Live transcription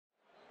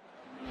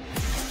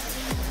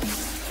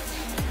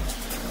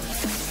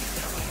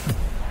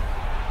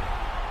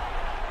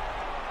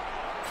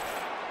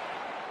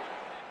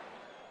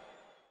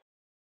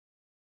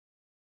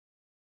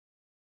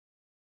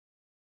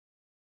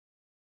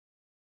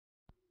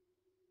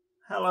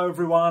Hello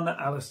everyone,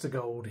 Alistair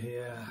Gold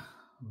here,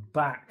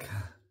 back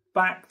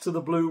to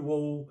the blue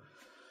wall,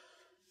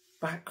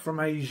 back from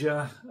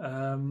Asia,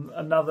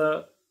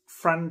 another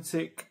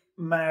frantic,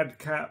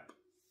 madcap,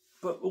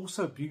 but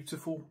also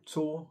beautiful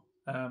tour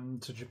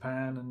to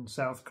Japan and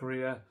South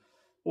Korea.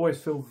 Always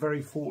feel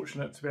very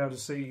fortunate to be able to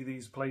see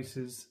these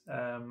places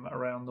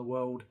around the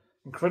world.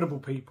 Incredible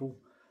people,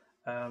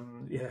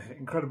 yeah,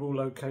 incredible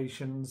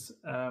locations.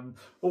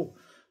 Oh,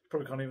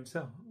 probably can't even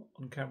tell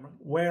on camera.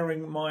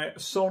 Wearing my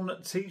Son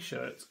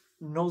t-shirt,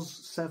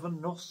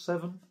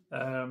 NOS7.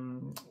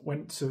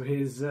 Went to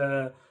his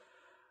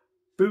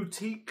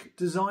boutique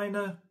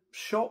designer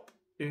shop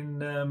in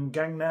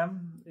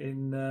Gangnam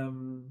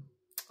in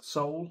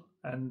Seoul,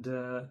 and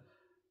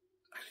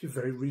actually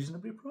very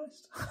reasonably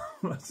priced.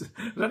 It was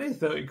only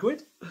 30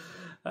 quid.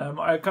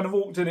 I kind of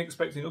walked in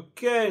expecting,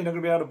 okay, not going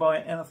to be able to buy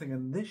anything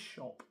in this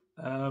shop.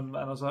 And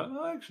I was like,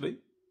 oh, actually,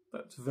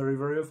 that's very,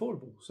 very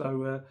affordable.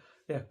 So,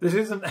 yeah, this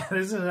isn't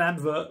an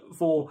advert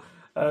for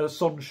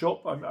Son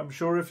Shop. I'm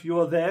sure if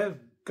you're there,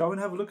 go and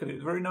have a look at it.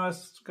 It's a very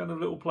nice kind of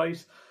little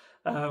place.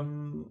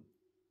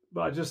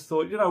 But I just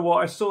thought, you know what,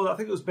 I saw that, I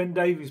think it was Ben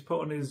Davies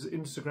put on his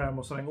Instagram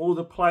or something, all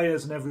the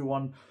players and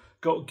everyone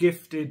got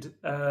gifted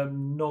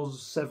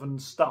NOS7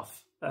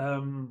 stuff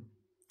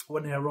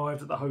when they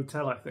arrived at the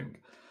hotel, I think.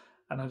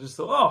 And I just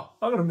thought, oh,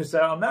 I'm going to miss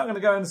out. I'm now going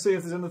to go and see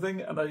if there's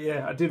anything. And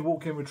yeah, I did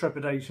walk in with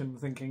trepidation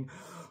thinking,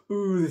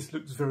 ooh, this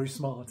looks very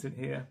smart in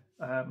here.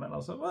 And I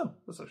was like, well,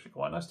 that's actually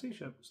quite a nice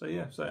t-shirt. So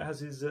yeah, so it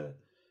has his,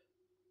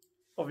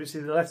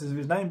 obviously the letters of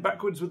his name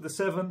backwards with the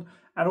 7.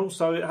 And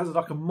also it has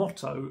like a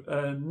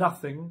motto,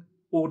 nothing,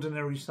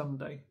 ordinary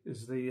Sunday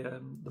is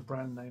the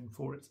brand name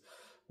for it.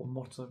 Or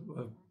motto,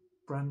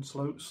 brand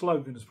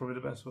slogan is probably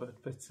the best word.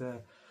 But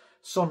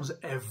Son's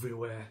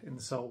everywhere in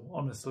Seoul,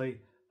 honestly.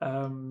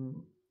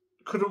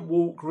 Couldn't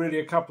walk really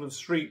a couple of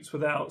streets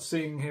without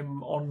seeing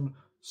him on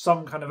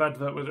some kind of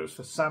advert, whether it's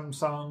for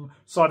Samsung,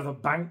 side of a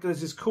bank.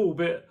 There's this cool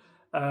bit,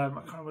 I can't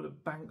remember what the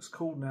bank's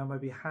called now,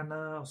 maybe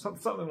Hana or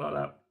something like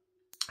that.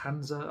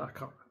 Hansa, I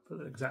can't remember what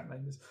the exact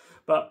name is.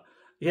 But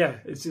yeah,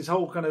 it's this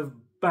whole kind of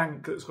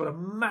bank that's got a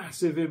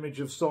massive image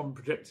of Son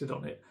projected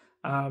on it.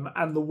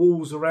 And the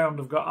walls around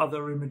have got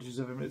other images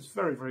of him. It's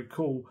very, very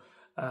cool.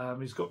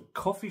 He's got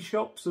coffee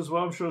shops as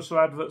well. I'm sure I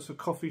saw adverts for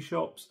coffee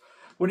shops.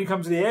 When you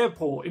come to the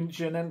airport,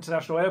 Incheon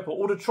International Airport,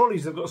 all the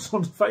trolleys have got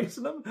Son's face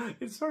in them.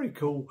 It's very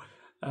cool.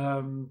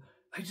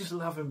 They just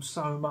love him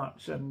so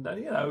much. And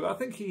you know, I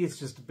think he is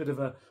just a bit of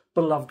a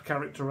beloved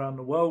character around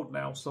the world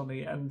now,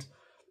 Sonny. And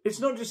it's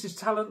not just his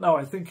talent, no.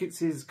 I think it's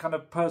his kind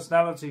of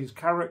personality, his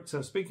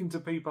character. Speaking to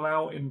people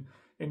out in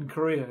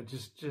Korea,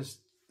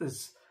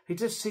 he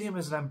just see him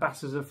as an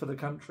ambassador for the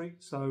country.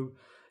 So,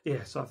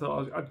 yes, I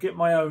thought I'd get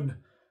my own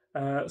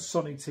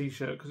Sonny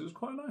t-shirt because it was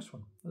quite a nice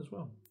one as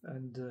well.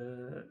 And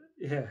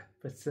yeah,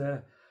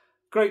 but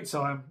great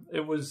time.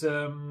 It was,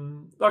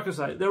 like I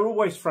say, they're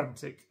always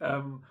frantic.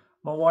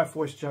 My wife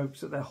always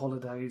jokes at their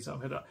holidays.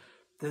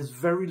 There's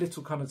very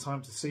little kind of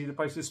time to see the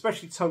place,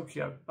 especially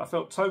Tokyo. I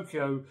felt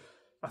Tokyo,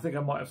 I think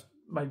I might have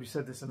maybe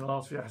said this in the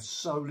last video, I had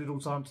so little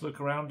time to look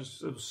around.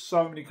 There was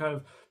so many kind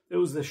of, it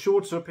was the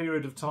shorter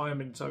period of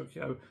time in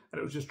Tokyo, and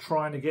it was just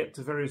trying to get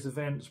to various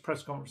events,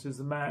 press conferences,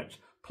 the match,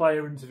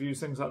 player interviews,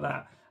 things like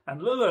that.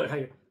 And look,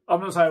 hey,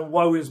 I'm not saying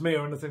woe is me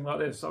or anything like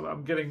this.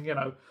 I'm getting, you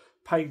know,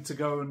 paid to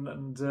go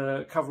and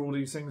cover all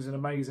these things in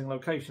amazing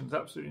locations.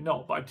 Absolutely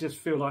not. But I just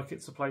feel like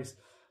it's a place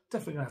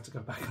definitely going to have to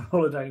go back on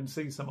holiday and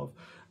see some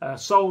of.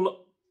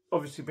 Seoul,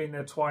 obviously been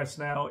there twice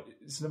now.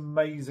 It's an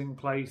amazing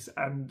place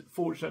and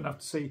fortunate enough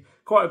to see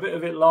quite a bit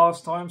of it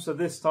last time. So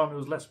this time there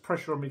was less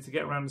pressure on me to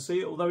get around and see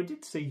it. Although I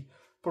did see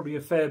probably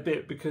a fair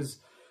bit because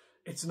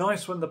it's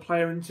nice when the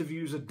player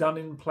interviews are done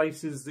in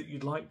places that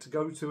you'd like to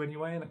go to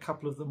anyway. And a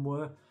couple of them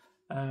were.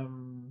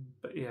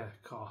 But yeah,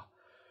 God,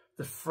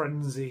 the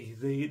frenzy,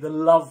 the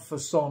love for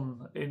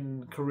Son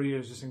in Korea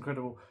is just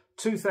incredible.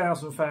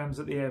 2,000 fans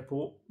at the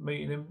airport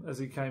meeting him as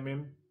he came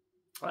in,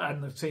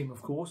 and the team,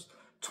 of course.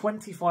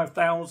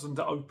 25,000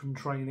 at open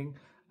training,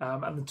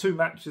 and the 2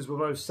 matches were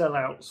both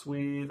sellouts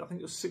with, I think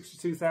it was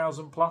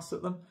 62,000 plus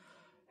at them.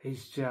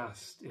 He's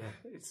just, yeah,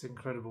 it's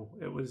incredible.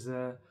 It was,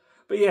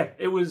 but yeah,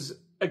 it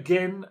was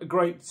again a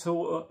great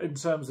tour in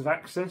terms of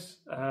access,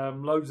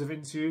 loads of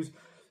interviews.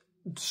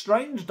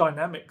 Strange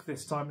dynamic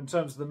this time in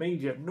terms of the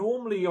media.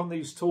 Normally on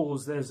these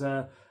tours there's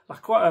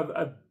quite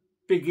a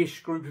big-ish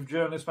group of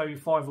journalists, maybe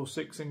 5 or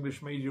 6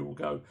 English media will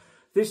go.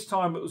 This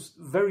time it was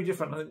very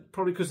different. I think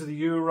probably because of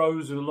the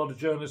Euros, there were a lot of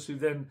journalists who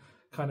then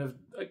kind of,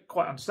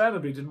 quite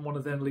understandably, didn't want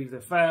to then leave their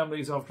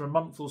families after a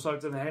month or so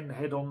to then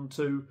head on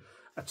to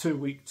a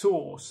 2-week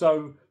tour.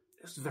 So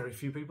there's very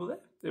few people there.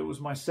 It was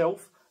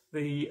myself,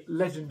 the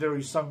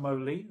legendary Sung-Mo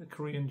Lee, the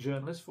Korean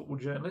journalist, football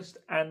journalist,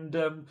 and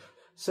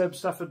Seb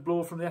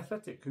Stafford-Bloor from The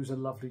Athletic, who's a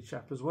lovely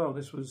chap as well.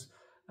 This was,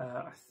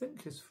 I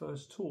think, his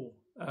first tour.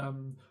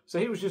 So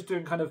he was just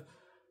doing kind of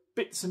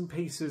bits and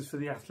pieces for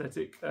The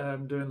Athletic,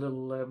 doing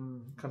little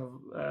kind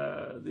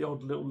of the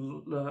odd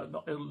little,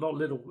 not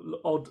little,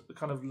 odd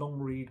kind of long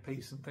read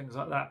piece and things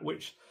like that,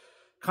 which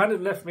kind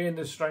of left me in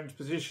this strange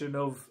position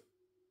of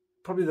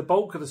probably the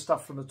bulk of the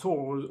stuff from the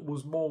tour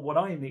was more what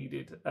I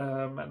needed,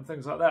 and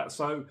things like that.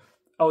 So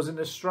I was in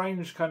this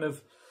strange kind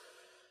of,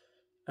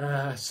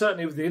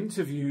 certainly with the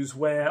interviews,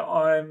 where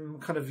I'm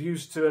kind of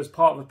used to, as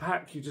part of a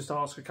pack, you just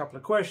ask a couple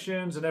of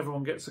questions and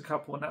everyone gets a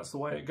couple and that's the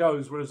way it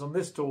goes. Whereas on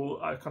this tour,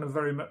 I kind of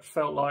very much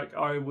felt like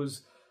I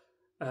was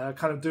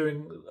kind of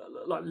doing,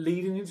 like,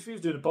 leading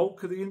interviews, doing the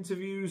bulk of the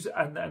interviews,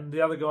 and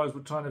the other guys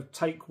would kind of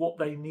take what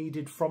they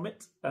needed from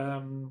it,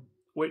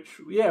 which,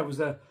 yeah, was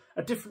a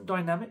different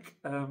dynamic.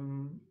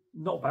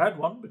 Not a bad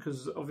one,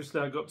 because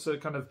obviously I got to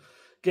kind of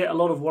get a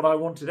lot of what I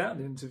wanted out of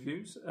the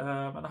interviews,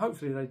 and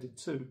hopefully they did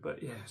too.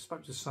 But yeah,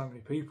 spoke to so many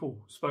people.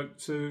 Spoke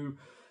to,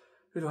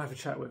 who do I have a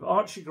chat with?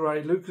 Archie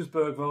Gray, Lucas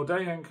Bergvall,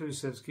 Dejan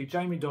Kulusevski,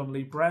 Jamie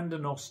Donnelly,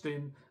 Brandon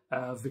Austin,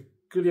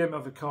 Guillermo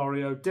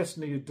Vicario,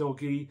 Destiny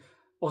Udogie,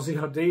 Ozzy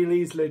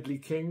Ardiles, Ledley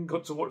King.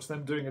 Got to watch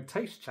them doing a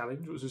taste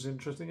challenge, which was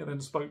interesting, and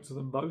then spoke to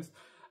them both.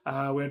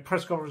 We had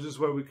press conferences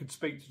where we could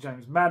speak to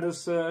James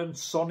Maddison,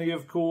 Sonny,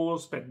 of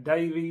course, Ben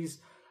Davies,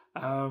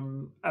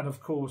 and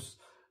of course,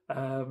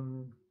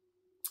 Ange,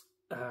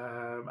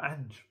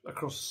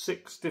 across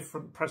 6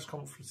 different press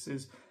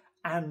conferences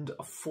and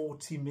a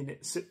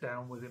 40-minute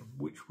sit-down with him,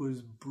 which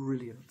was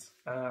brilliant.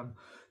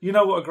 You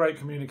know what a great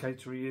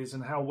communicator he is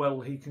and how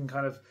well he can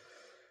kind of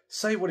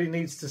say what he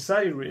needs to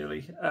say,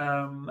 really.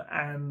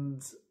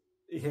 And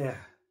yeah,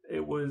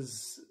 it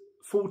was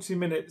 40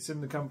 minutes in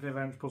the company of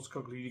Ange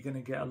Postecoglou. You're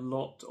going to get a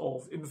lot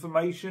of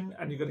information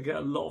and you're going to get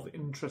a lot of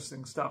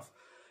interesting stuff.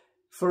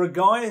 For a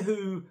guy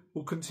who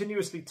will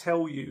continuously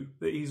tell you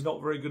that he's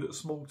not very good at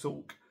small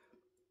talk,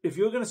 if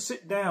you're going to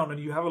sit down and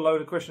you have a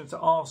load of questions to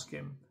ask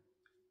him,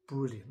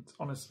 brilliant,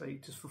 honestly.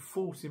 Just for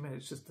 40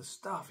 minutes, just the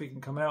stuff he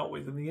can come out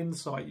with and the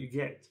insight you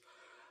get.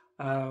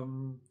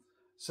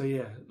 So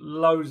yeah,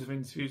 loads of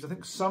interviews. I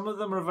think some of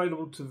them are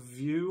available to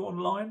view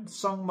online.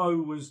 Sung Mo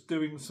was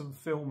doing some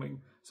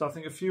filming, so I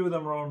think a few of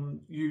them are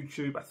on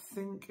YouTube. I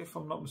think, if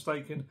I'm not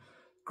mistaken,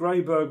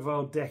 Gray,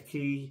 Bergvall,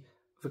 Decky,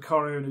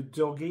 Vicario and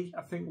Udogie,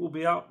 I think, will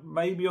be up.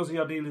 Maybe Ozzy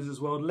Ardiles as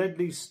well.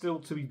 Ledley's still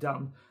to be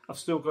done. I've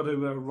still got to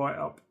write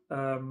up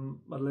a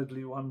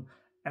Ledley one,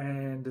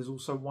 and there's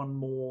also one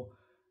more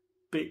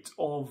bit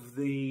of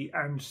the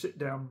Ange sit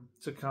down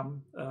to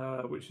come,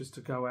 which is to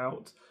go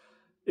out.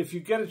 If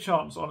you get a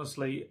chance,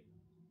 honestly,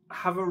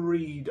 have a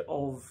read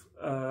of,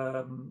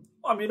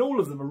 I mean, all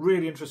of them are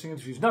really interesting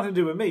interviews. Nothing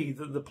to do with me.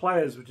 The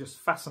players were just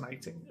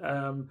fascinating.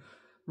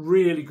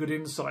 Really good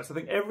insights. I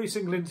think every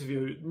single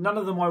interview, none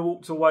of them I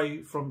walked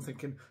away from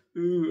thinking,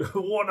 ooh,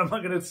 what am I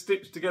going to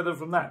stitch together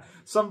from that?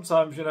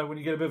 Sometimes, you know, when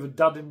you get a bit of a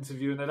dud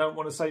interview and they don't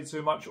want to say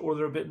too much, or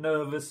they're a bit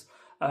nervous,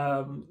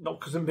 not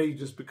because of me,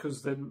 just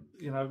because they,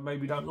 you know,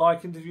 maybe don't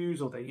like interviews,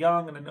 or they're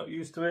young and they're not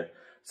used to it.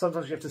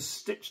 Sometimes you have to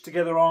stitch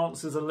together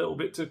answers a little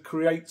bit to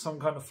create some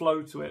kind of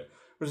flow to it.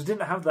 Whereas I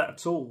didn't have that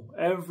at all.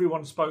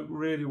 Everyone spoke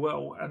really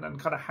well and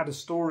kind of had a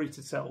story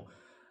to tell.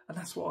 And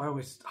that's what I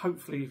always,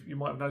 hopefully you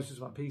might have noticed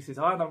with my pieces,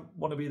 I don't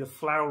want to be the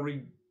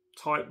flowery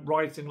type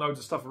writing loads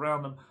of stuff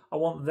around them. I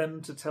want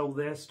them to tell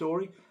their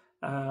story.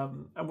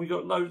 And we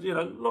got loads, you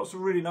know, lots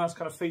of really nice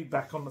kind of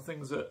feedback on the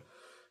things that,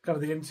 kind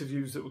of the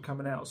interviews that were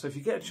coming out. So if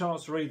you get a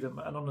chance to read them,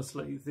 and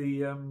honestly,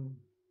 the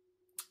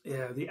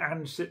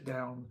Ange sit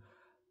down,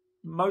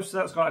 most of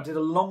that's gone. I did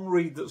a long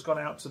read that's gone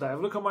out today. Have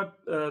a look on my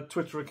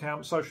Twitter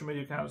account, social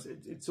media accounts.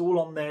 It's all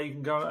on there. You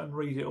can go and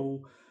read it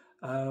all.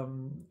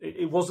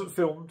 It wasn't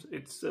filmed.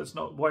 It's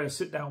not the way a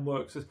sit down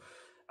works.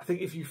 I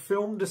think if you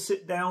filmed a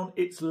sit down,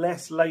 it's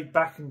less laid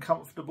back and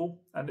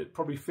comfortable, and it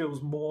probably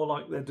feels more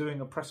like they're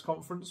doing a press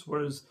conference.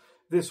 Whereas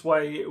this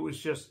way, it was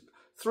just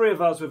 3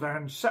 of us with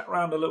Ange sat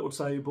around a little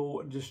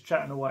table and just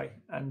chatting away.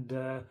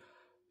 And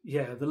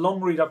yeah, the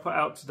long read I put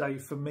out today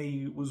for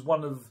me was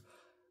one of,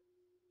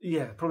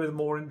 yeah, probably the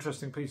more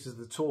interesting pieces of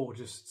the tour.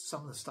 Just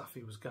some of the stuff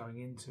he was going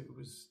into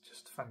was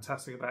just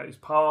fantastic, about his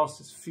past,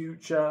 his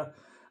future,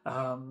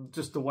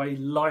 just the way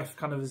life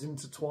kind of is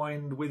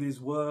intertwined with his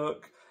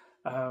work.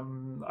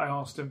 I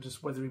asked him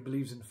just whether he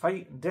believes in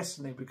fate and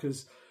destiny,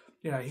 because,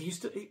 you know, he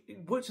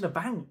worked in a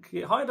bank.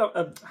 He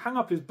hung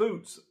up his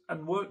boots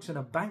and worked in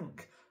a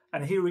bank,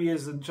 and here he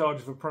is in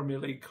charge of a Premier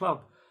League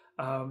club.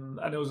 And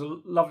there was a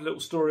lovely little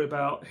story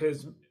about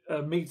his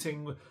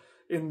meeting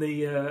in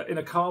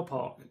a car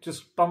park.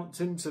 Just bumped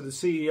into the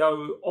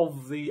CEO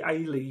of the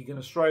A-League in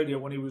Australia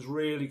when he was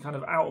really kind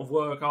of out of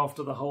work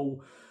after the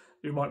whole,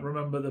 you might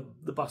remember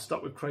the bust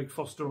up with Craig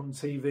Foster on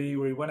TV,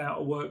 where he went out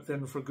of work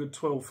then for a good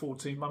 12,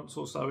 14 months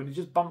or so. And he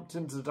just bumped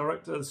into the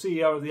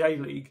CEO of the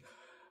A-League,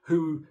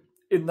 who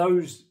in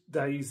those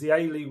days, the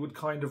A-League would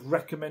kind of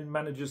recommend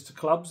managers to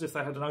clubs if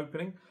they had an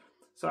opening.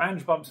 So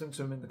Ange bumps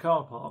into him in the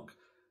car park,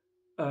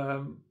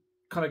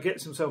 kind of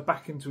gets himself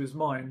back into his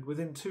mind.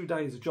 Within 2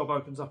 days, a job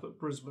opens up at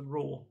Brisbane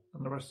Roar,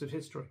 and the rest is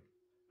history.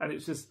 And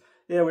it's just,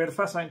 yeah, we had a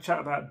fascinating chat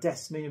about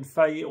destiny and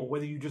fate, or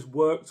whether you just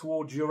work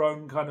towards your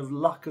own kind of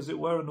luck, as it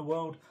were, in the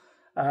world.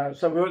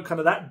 So we went kind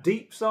of that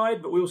deep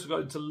side, but we also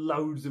got into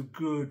loads of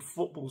good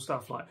football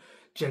stuff like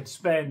Jed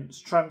Spence,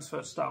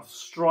 transfer stuff,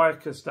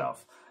 striker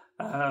stuff,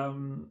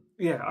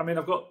 Yeah, I mean,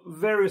 I've got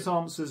various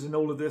answers in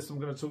all of this I'm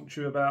going to talk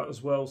to you about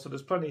as well. So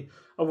there's plenty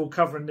I will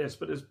cover in this,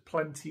 but there's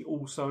plenty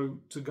also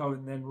to go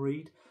and then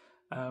read.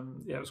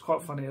 Yeah, it was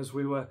quite funny as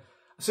we were...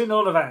 I've seen a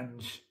lot of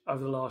Ange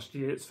over the last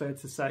year, it's fair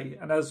to say.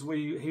 And as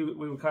we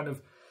were kind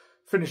of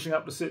finishing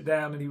up to sit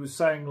down, and he was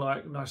saying,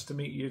 like, nice to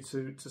meet you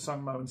to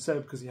Sungmo and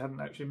Seb, because he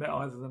hadn't actually met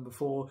either of them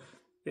before.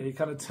 Yeah, he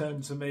kind of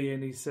turned to me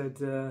and he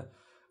said,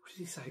 what did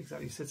he say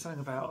exactly? He said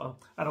something about,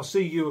 and I'll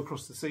see you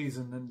across the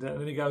season. And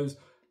then he goes,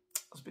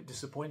 I was a bit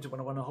disappointed when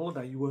I went on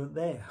holiday, you weren't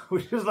there.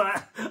 Which was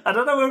like, I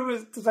don't know whether it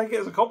was to take it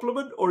as a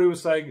compliment or he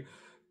was saying,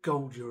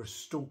 Gold, you're a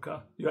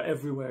stalker. You're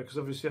everywhere. Because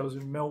obviously I was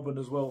in Melbourne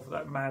as well for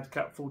that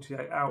madcap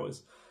 48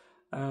 hours.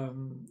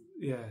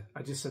 Yeah,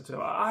 I just said to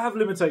him, I have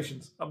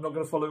limitations. I'm not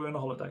going to follow you on a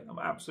holiday. I'm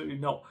absolutely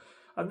not.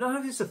 I don't know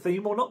if it's a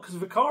theme or not, because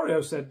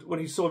Vicario said when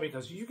he saw me, he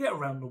goes, you get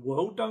around the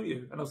world, don't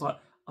you? And I was like,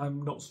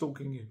 I'm not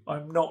stalking you.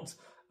 I'm not.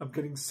 I'm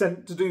getting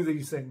sent to do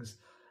these things.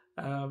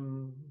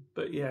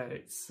 But yeah,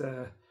 it's...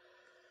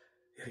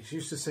 Yeah, he's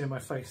used to seeing my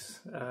face,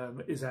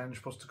 is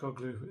Ange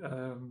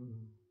Postecoglou.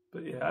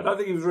 But yeah, I don't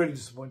think he was really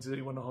disappointed that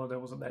he went on holiday,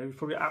 wasn't there. He was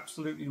probably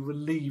absolutely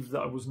relieved that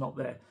I was not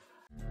there.